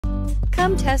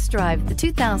Come test drive the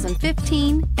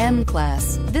 2015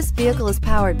 M-Class. This vehicle is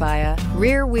powered by a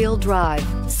rear-wheel drive,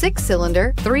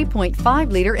 6-cylinder,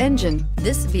 3.5-liter engine.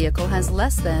 This vehicle has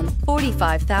less than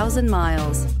 45,000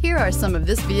 miles. Here are some of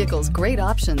this vehicle's great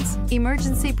options: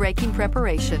 emergency braking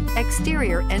preparation,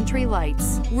 exterior entry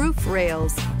lights, roof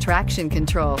rails, traction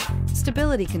control,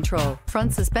 stability control,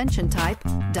 front suspension type,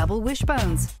 double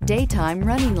wishbones, daytime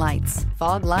running lights,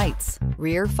 fog lights,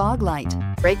 rear fog light,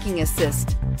 braking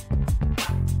assist.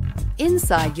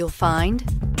 Inside you'll find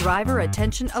driver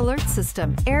attention alert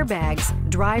system, airbags,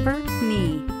 driver,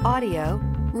 knee, audio,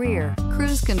 rear,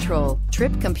 cruise control,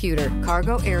 trip computer,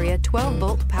 cargo area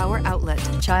 12-volt power outlet,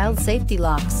 child safety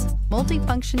locks,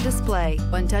 multifunction display,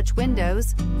 one-touch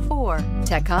windows, 4,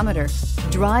 tachometer.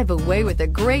 Drive away with a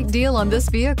great deal on this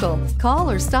vehicle. Call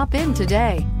or stop in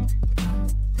today.